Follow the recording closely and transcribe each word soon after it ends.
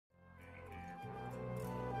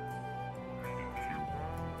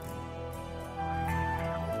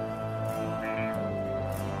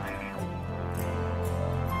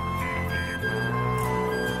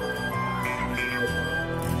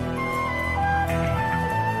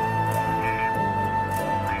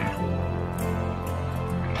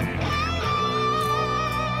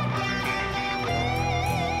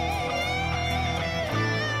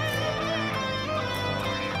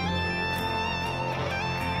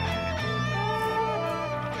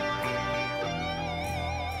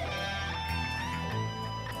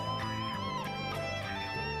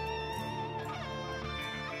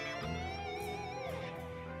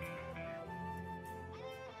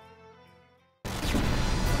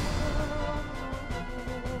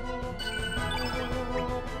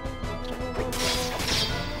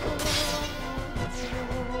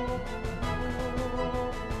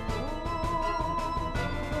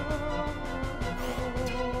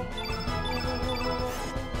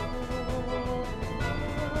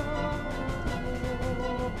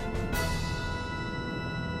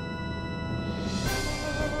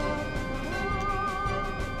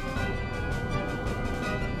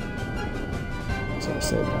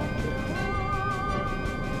save that.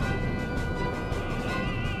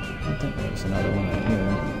 I think there's another one right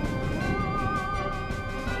here.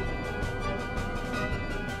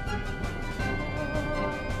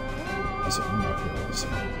 I don't know if it was.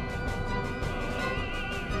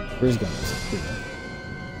 Where's going? Here.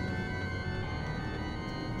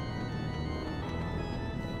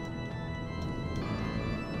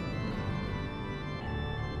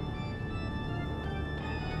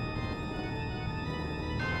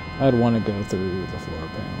 I'd want to go through the floor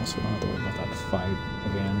panel, so we don't have to worry about that fight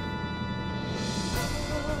again.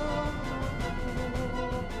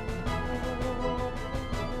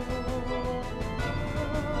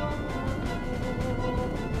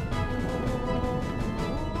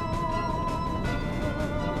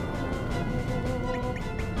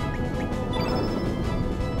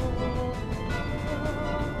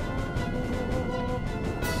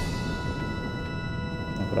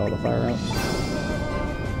 I put all the fire out.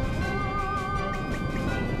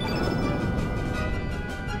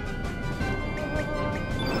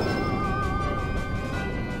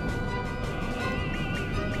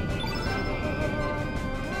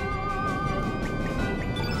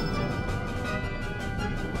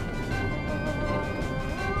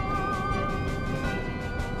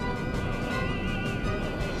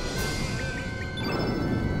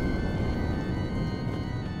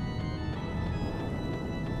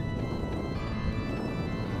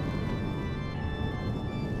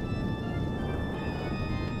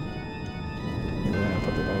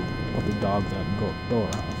 Dog that door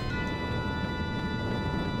off.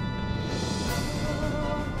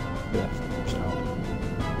 Yeah, so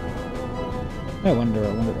I wonder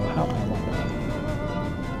how I wonder.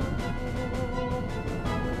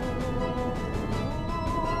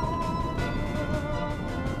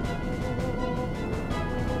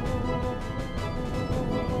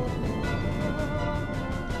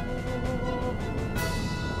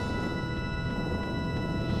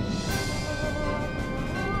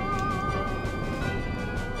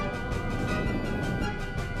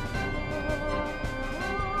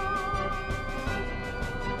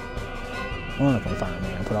 I wonder if I find me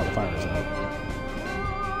and put all the fires out.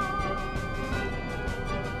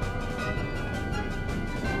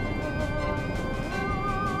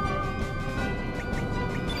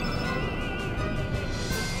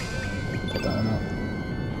 Put that one out.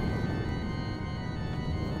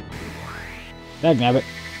 Dagnabbit.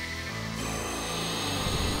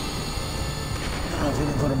 I don't know if we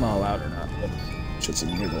can put them all out or not, but shits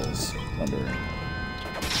and giggles. Wondering.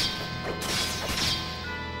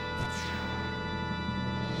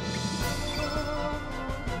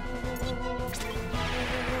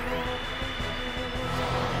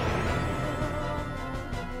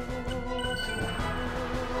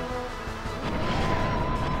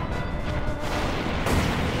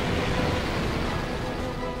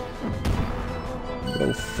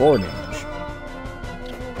 Go 4 damage.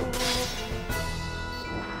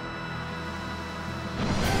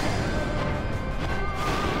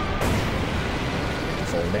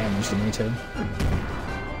 Full damage to me too.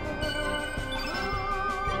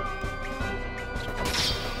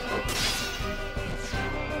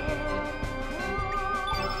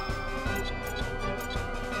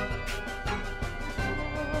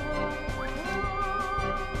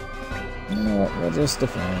 You know what? We'll just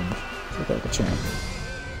defend. Look like a champ.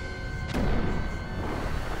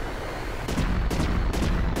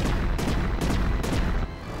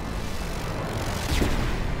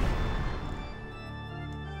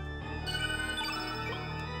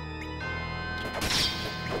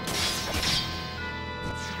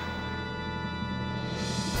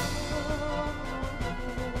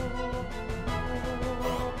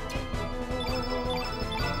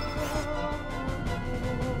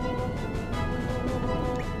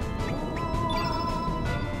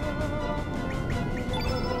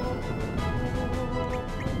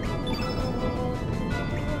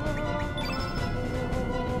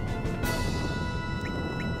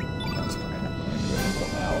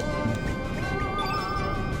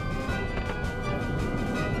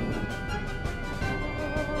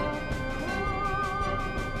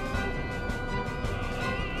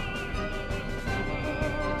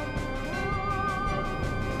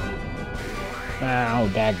 Oh,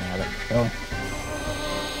 dagnabbit. Really?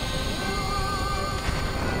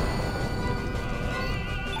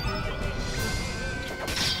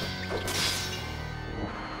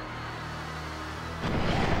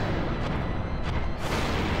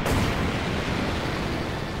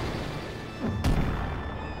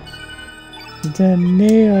 The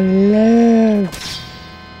nail lives.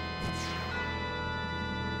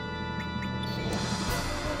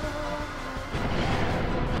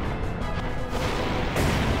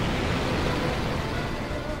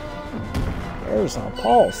 There's a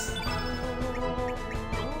pulse.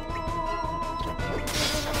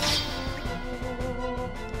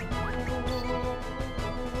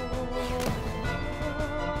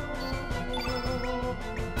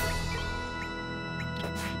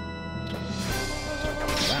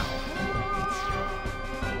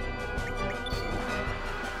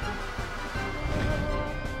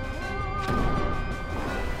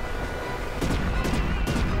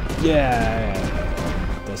 Yeah,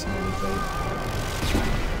 that's not really great.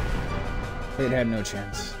 Fate had no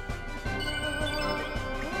chance.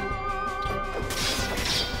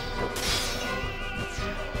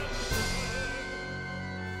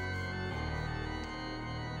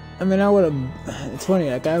 I mean, I would have. It's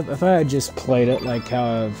funny, like if I had just played it like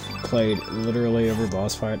how I've played literally every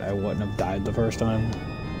boss fight, I wouldn't have died the first time.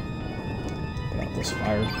 Put out this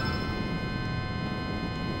fire.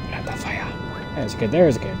 Put out the fire. There's a kid.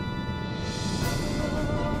 There's a kid.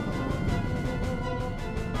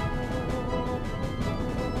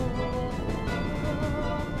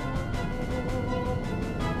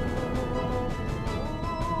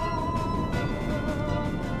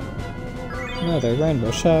 Another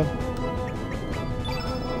rainbow shell.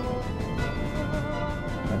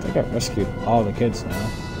 I think I've rescued all the kids now.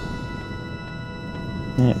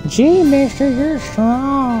 Gee, mister, you're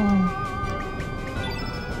strong.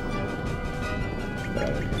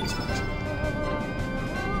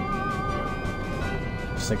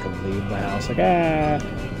 Just like leave the house like, ah.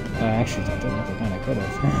 Actually, I think I kind of could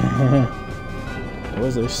have. There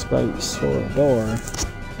was a space for a door.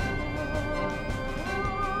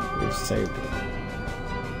 We saved it.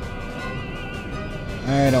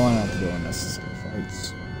 I don't want to have to do unnecessary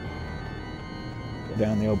fights. Go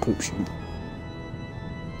down the old poop chute.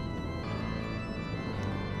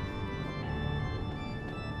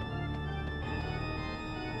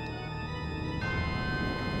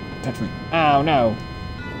 Touch me. Oh no!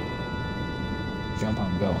 Jump,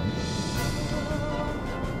 I'm going.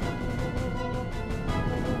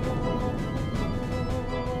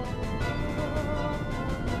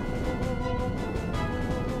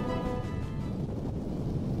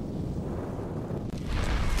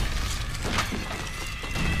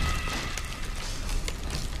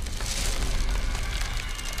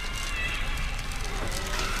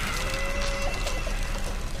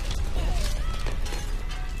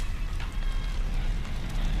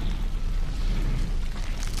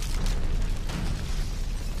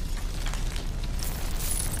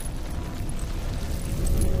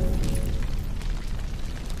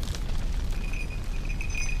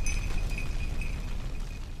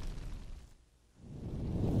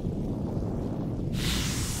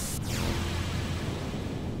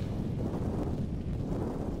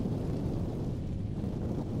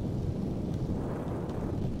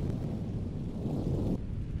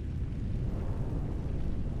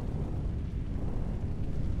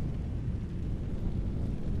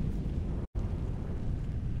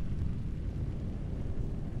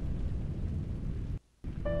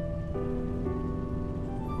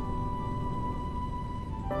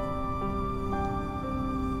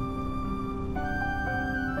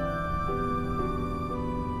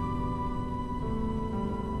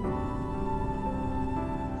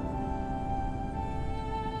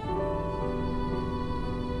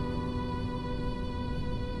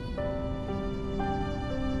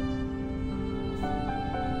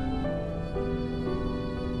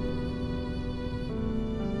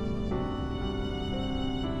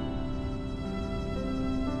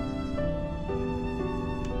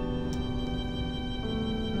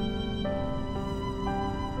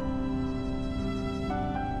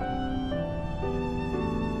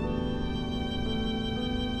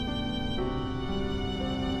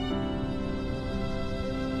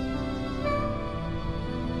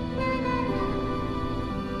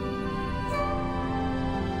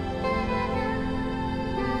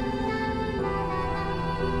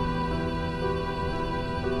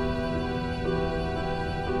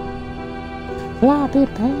 Fly,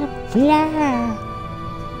 Peter Pan, fly!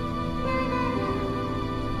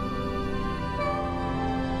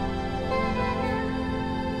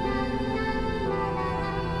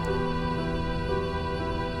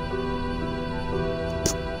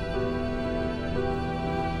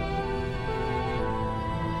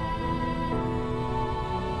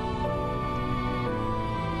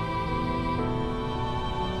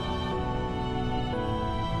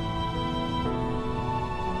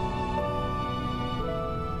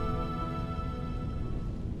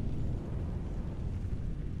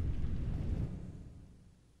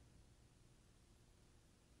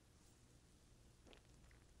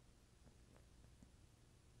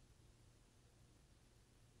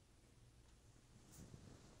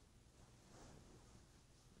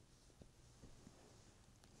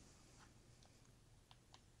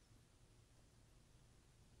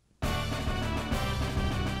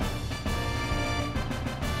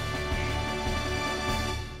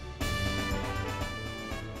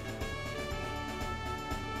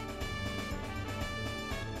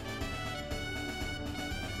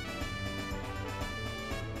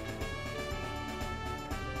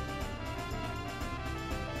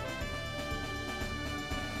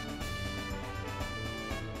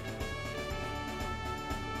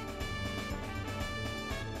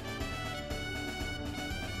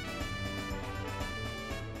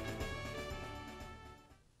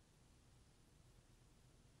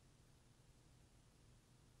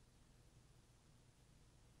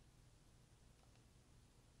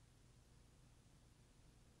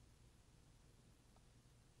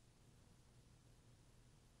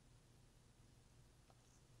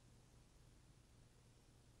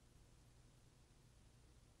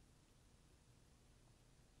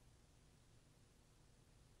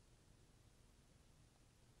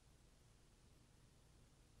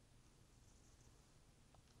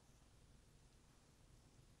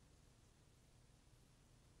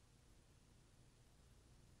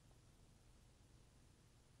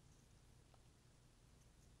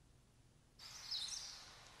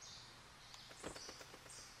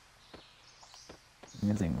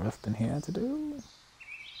 Anything left in here to do?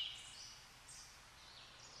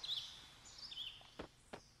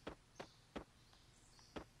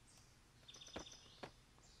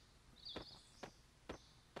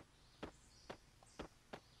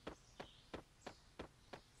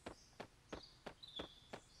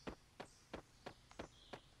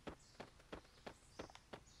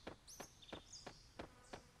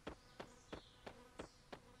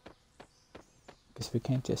 Guess we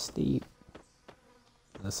can't just sleep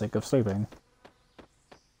for the sake of sleeping.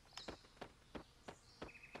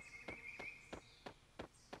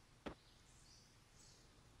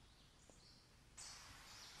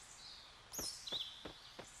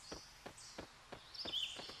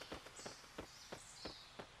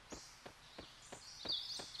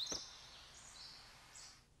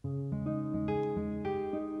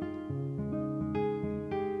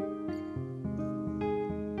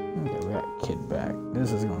 Kid back.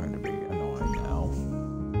 This is going to be annoying now.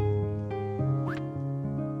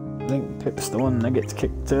 I think Pip's the one that gets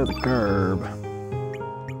kicked to the curb.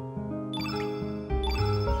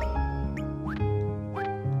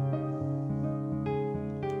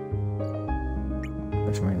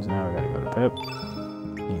 Which means now we gotta go to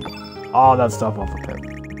Pip. All that stuff off of Pip.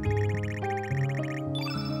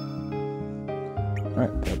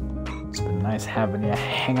 Alright, Pip. It's been nice having you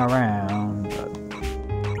hang around, but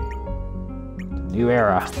new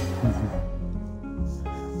era.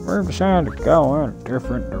 We're trying to go in a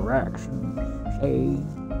different direction. Hey.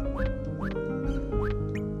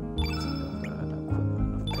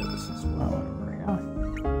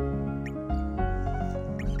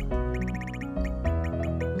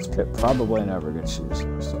 This Pip probably never gets used.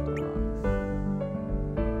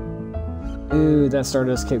 Ooh, that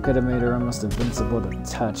Stardust Cape could have made her almost invincible to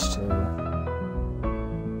touch too.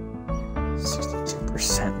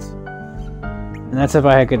 62%. And that's if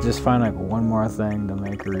I could just find like one more thing to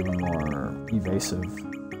make her even more evasive.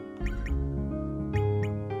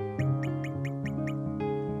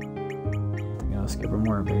 Anything else? Give her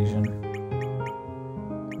more evasion.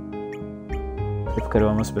 Pip could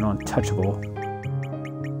have almost been untouchable.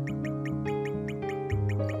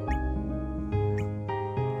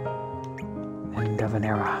 End of an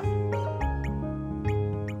era.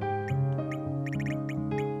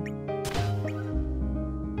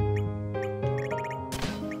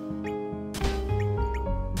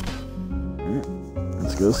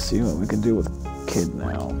 Let's see what we can do with Kid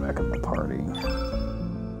now, back in the party.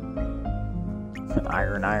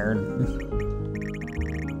 Iron.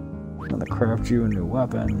 I'm gonna craft you a new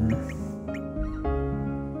weapon.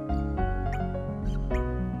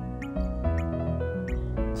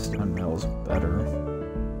 Stone Mill's better.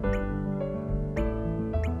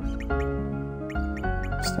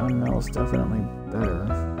 Stone Mill's definitely better.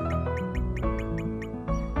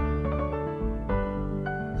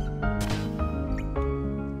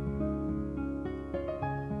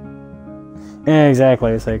 Yeah,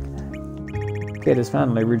 exactly. It's like, Kid has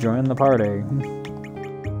finally rejoined the party.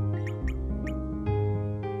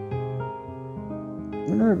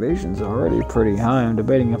 Her evasion's already pretty high. I'm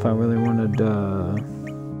debating if I really wanted to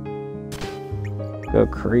go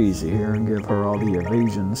crazy here and give her all the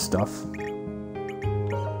evasion stuff.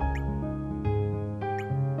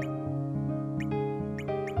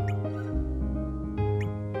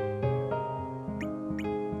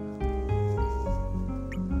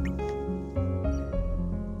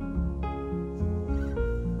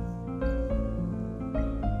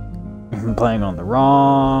 I'm playing on the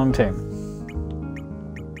wrong team.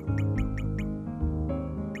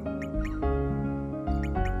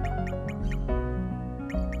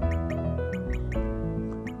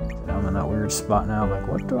 I'm in that weird spot now. Like,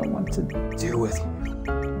 what do I want to do with you?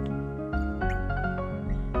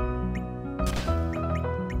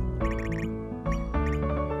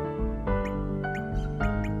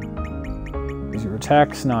 Because your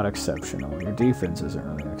attack's not exceptional. Your defense isn't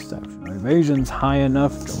really exceptional. Evasion's high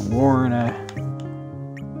enough to warrant a...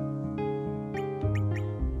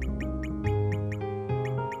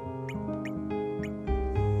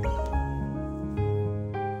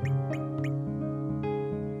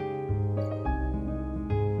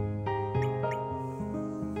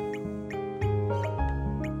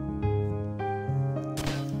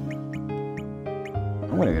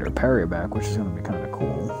 I'm gonna get her parry back, which is gonna be kind of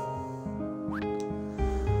cool.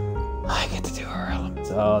 I get to do her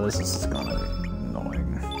elements. Oh, this is gonna be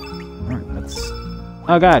annoying. Alright, that's...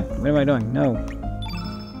 Oh god, what am I doing? No.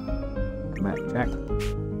 Come back, Jack.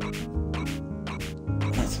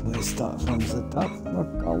 That's where we start from the top,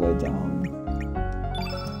 work all the way down.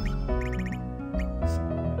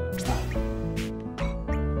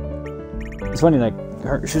 It's funny, like,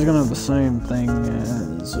 she's gonna have the same thing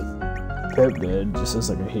as Pip did, just as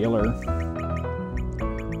like a healer.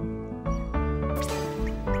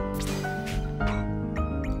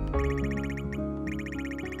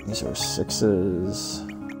 These are 6s.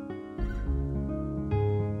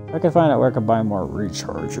 If I could find out where I could buy more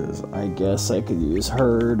recharges, I guess I could use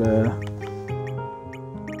her to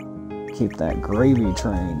keep that gravy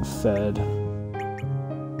train fed.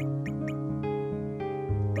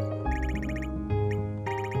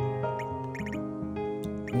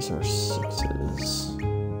 These are 6s.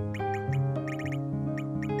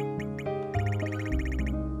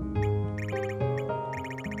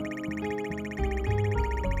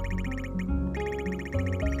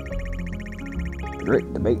 The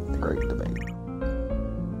great debate, the great debate.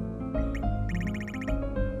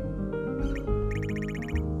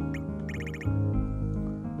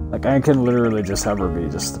 Like, I can literally just have her be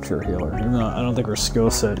just the pure healer. Even though I don't think her skill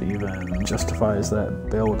set even justifies that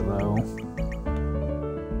build, though.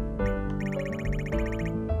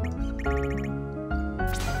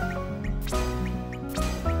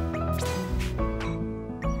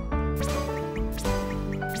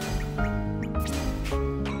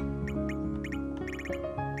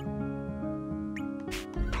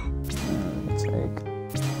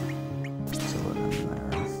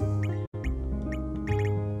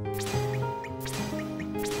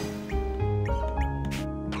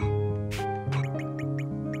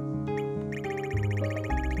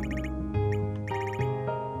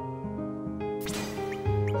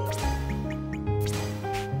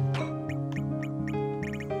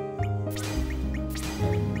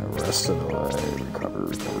 Rest of the way. Recover.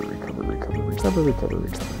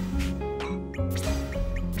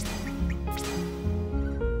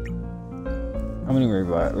 How many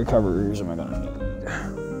recoveries am I gonna need?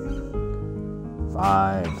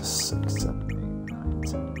 5, 6, 7, 8, 9,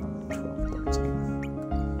 10, 11, 12, 13.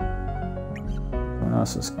 Everyone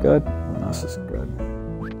else is good. Everyone else is good.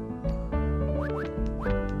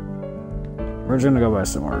 We're just gonna go buy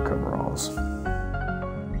some more coveralls.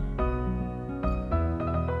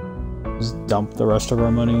 Just dump the rest of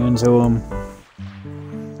our money into them.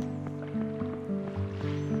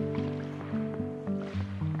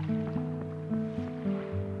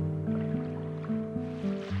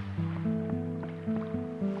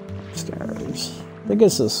 Scatters. I think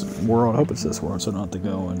it's this world. I hope it's this world, so I don't have to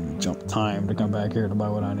go and jump time to come back here to buy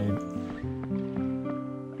what I need.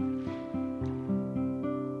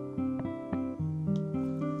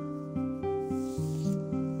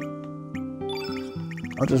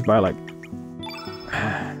 I'll just buy like...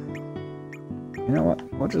 You know what?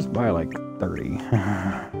 We'll just buy like 30.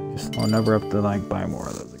 Just, I'll never have to like buy more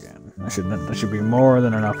of those again. That should be more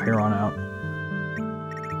than enough here on out.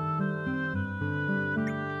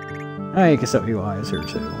 Ah, you can set UIs here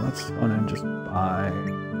too. Let's go and just buy...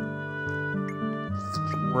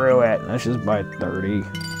 Screw it. Let's just buy 30.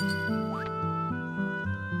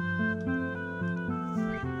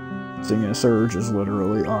 Seeing a surge is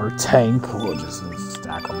literally our tank. We'll just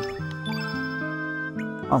stack them.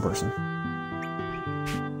 One person.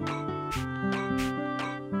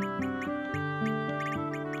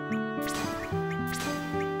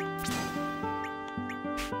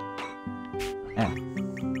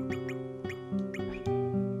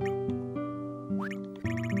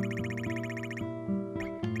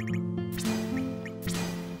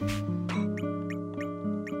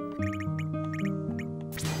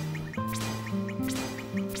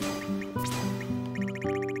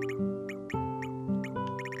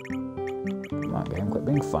 Come on, game, quit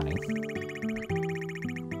being funny.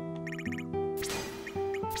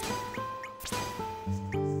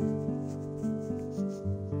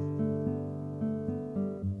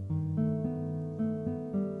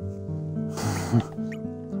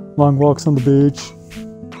 Long walks on the beach.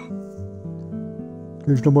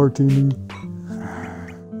 Here's the martini. I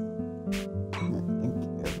think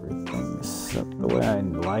everything's set the way I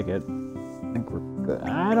like it. I think we're good.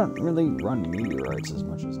 I don't really run meteorites as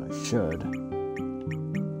much as I should.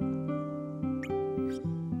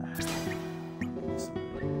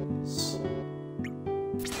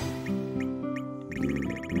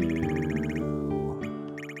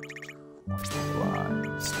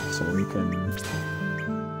 So we can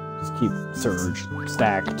just keep Surge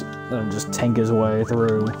stacked and just tank his way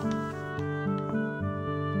through.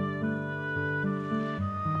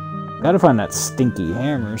 Gotta find that stinky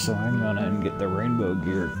hammer, so I'm gonna get the rainbow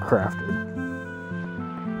gear crafted.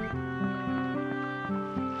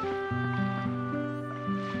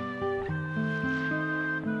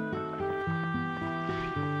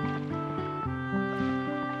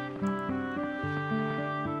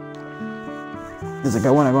 It's like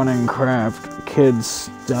I want to go in and craft Kid's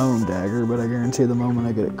stone dagger, but I guarantee the moment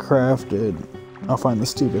I get it crafted, I'll find the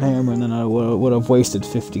stupid hammer, and then I would have wasted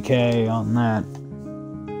 50k on that.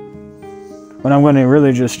 When I'm going to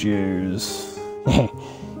really just use...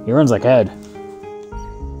 He runs like Ed.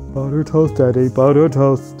 Butter toast, Daddy, butter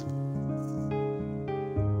toast.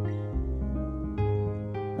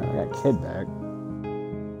 I got Kid back.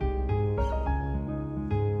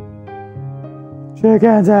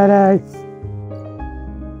 Chicken, Daddy!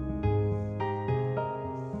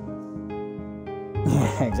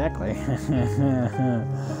 Yeah, exactly.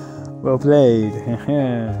 Well played.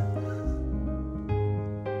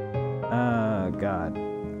 Oh, God.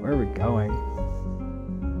 Where are we going?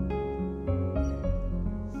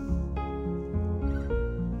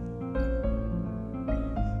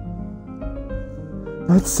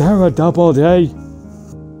 That's Sarah Double Day.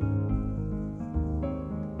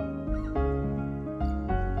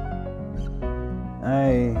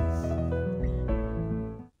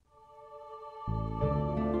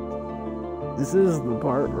 This is the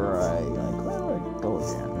part where where do I go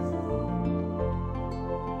again?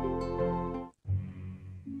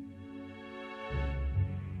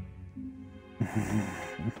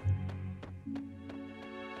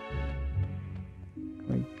 Can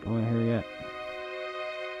we go in here yet?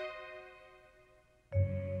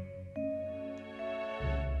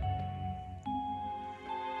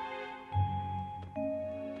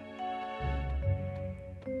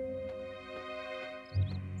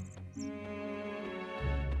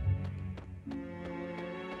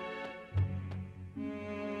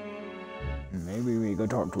 Maybe we go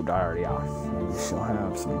talk to Daria. Maybe she'll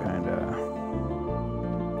have some kind of...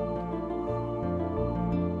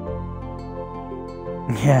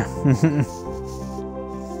 Yeah.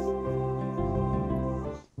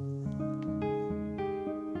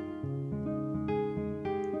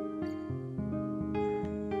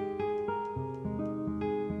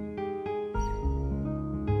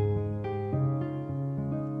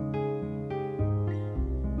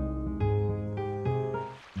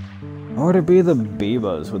 Or to be the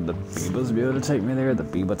Bebas. Would the Bebas be able to take me there? The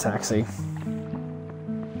Beba taxi?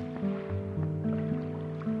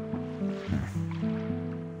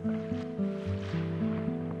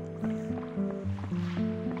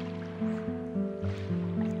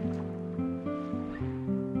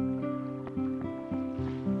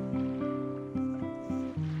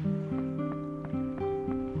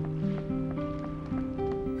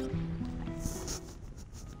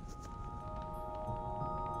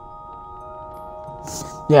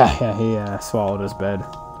 Yeah, he swallowed his bed.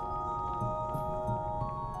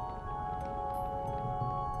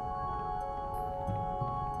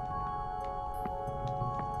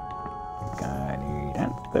 Guided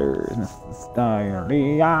answers,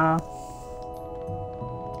 diarrhea.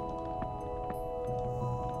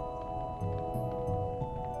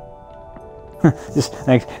 Just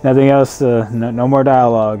like nothing else. No more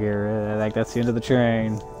dialogue here. Like that's the end of the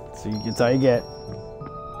train. So that's all you get.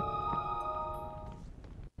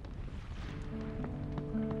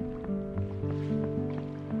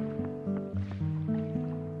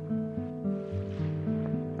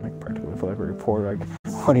 Like,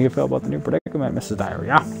 what do you feel about the new predicament, Mrs.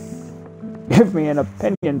 Diarrhea? Give me an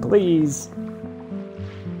opinion, please.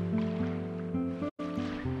 I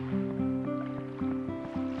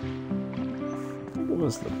think it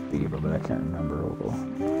was the beaver, but I can't remember.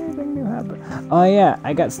 Anything new happened? Oh yeah,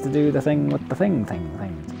 I got to do the thing with the thing.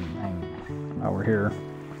 While we're here.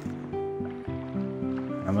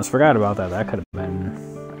 I almost forgot about that. That could have been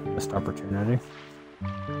a missed opportunity.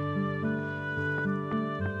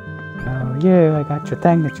 Oh yeah, I got your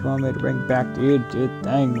thing that you want me to bring back to you. Your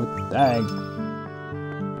thing with the thing.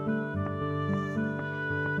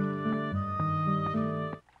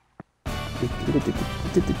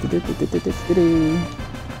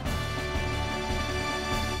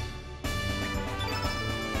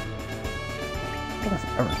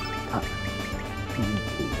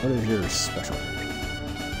 What is your special?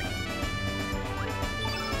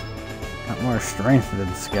 Got more strength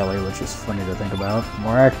than Skelly, which is funny to think about.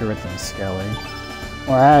 More accurate than Skelly.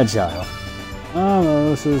 More agile.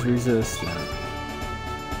 Almost as resistant.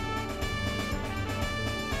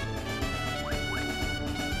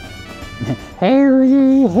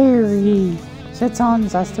 Harry, sits on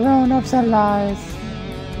the throne of Lies.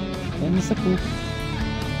 In the poop.